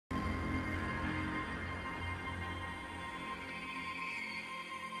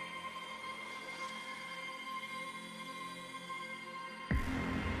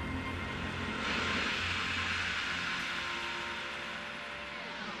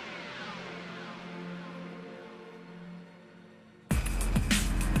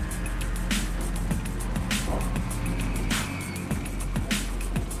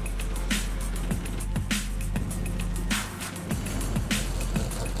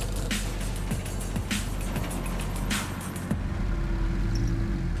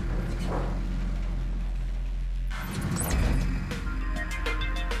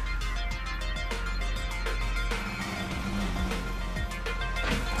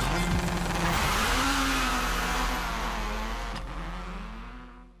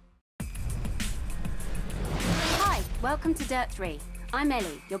Welcome to Dirt 3. I'm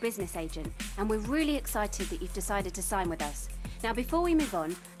Ellie, your business agent, and we're really excited that you've decided to sign with us. Now, before we move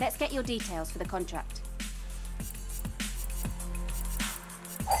on, let's get your details for the contract.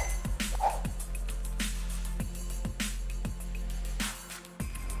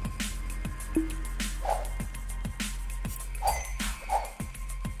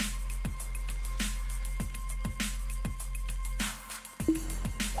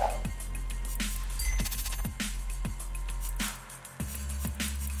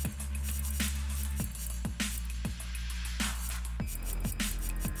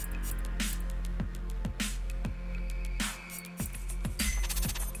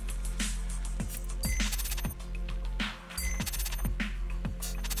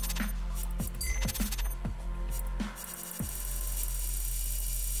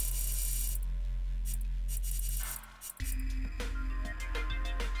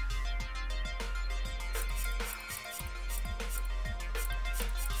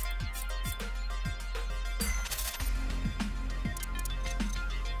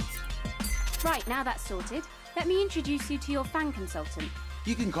 Right, now that's sorted, let me introduce you to your fan consultant.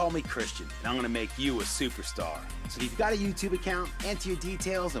 You can call me Christian, and I'm gonna make you a superstar. So if you've got a YouTube account, enter your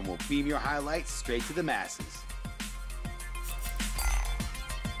details and we'll beam your highlights straight to the masses.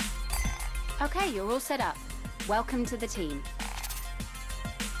 Okay, you're all set up. Welcome to the team.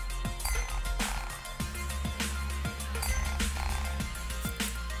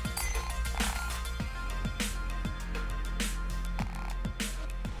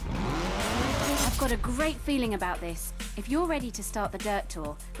 I've got a great feeling about this. If you're ready to start the Dirt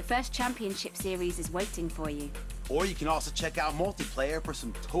Tour, the first championship series is waiting for you. Or you can also check out multiplayer for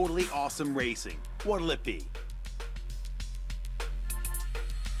some totally awesome racing. What'll it be?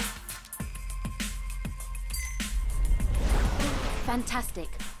 Fantastic.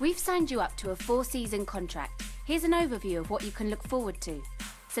 We've signed you up to a 4-season contract. Here's an overview of what you can look forward to.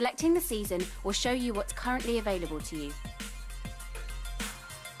 Selecting the season will show you what's currently available to you.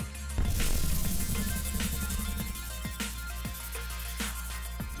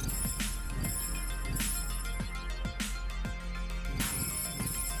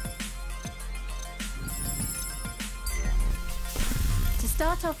 To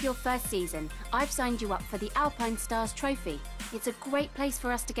start off your first season, I've signed you up for the Alpine Stars Trophy. It's a great place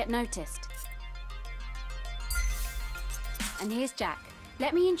for us to get noticed. And here's Jack.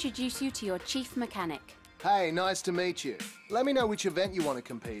 Let me introduce you to your chief mechanic. Hey, nice to meet you. Let me know which event you want to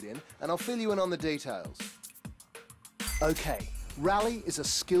compete in, and I'll fill you in on the details. Okay, rally is a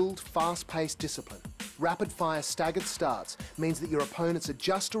skilled, fast-paced discipline. Rapid-fire staggered starts means that your opponents are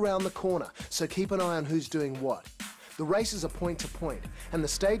just around the corner, so keep an eye on who's doing what. The races are point-to-point, and the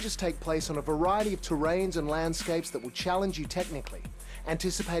stages take place on a variety of terrains and landscapes that will challenge you technically.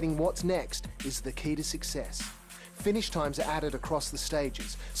 Anticipating what's next is the key to success. Finish times are added across the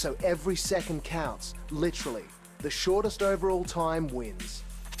stages, so every second counts, literally. The shortest overall time wins.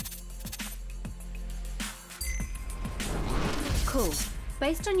 Cool.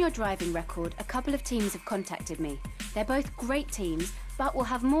 Based on your driving record, a couple of teams have contacted me. They're both great teams, but we'll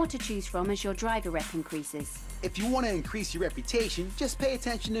have more to choose from as your driver rep increases. If you want to increase your reputation, just pay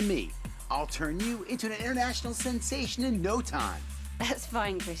attention to me. I'll turn you into an international sensation in no time. That's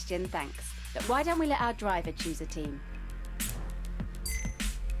fine, Christian, thanks. But why don't we let our driver choose a team?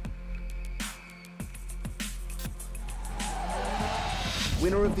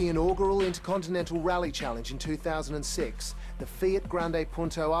 Winner of the inaugural Intercontinental Rally Challenge in 2006, the Fiat Grande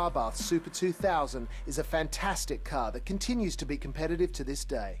Punto Abarth Super 2000 is a fantastic car that continues to be competitive to this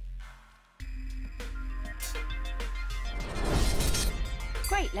day.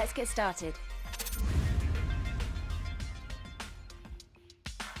 Great, let's get started.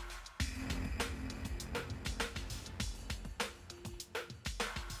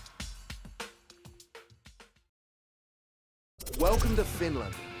 Welcome to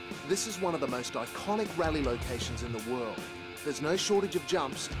Finland. This is one of the most iconic rally locations in the world. There's no shortage of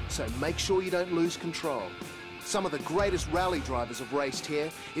jumps, so make sure you don't lose control. Some of the greatest rally drivers have raced here.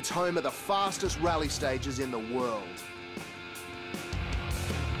 It's home of the fastest rally stages in the world.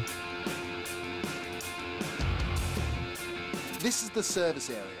 This is the service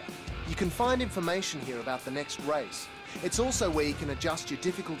area. You can find information here about the next race. It's also where you can adjust your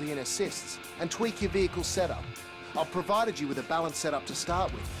difficulty and assists and tweak your vehicle setup. I've provided you with a balanced setup to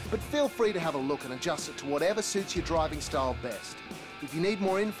start with, but feel free to have a look and adjust it to whatever suits your driving style best. If you need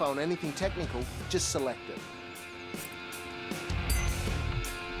more info on anything technical, just select it.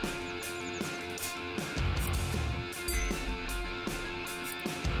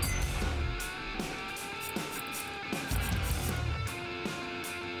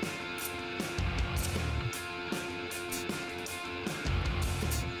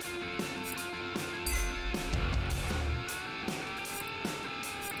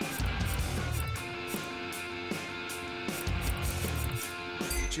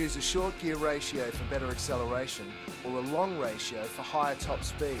 Choose a short gear ratio for better acceleration or a long ratio for higher top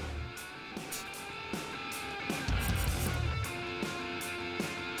speed.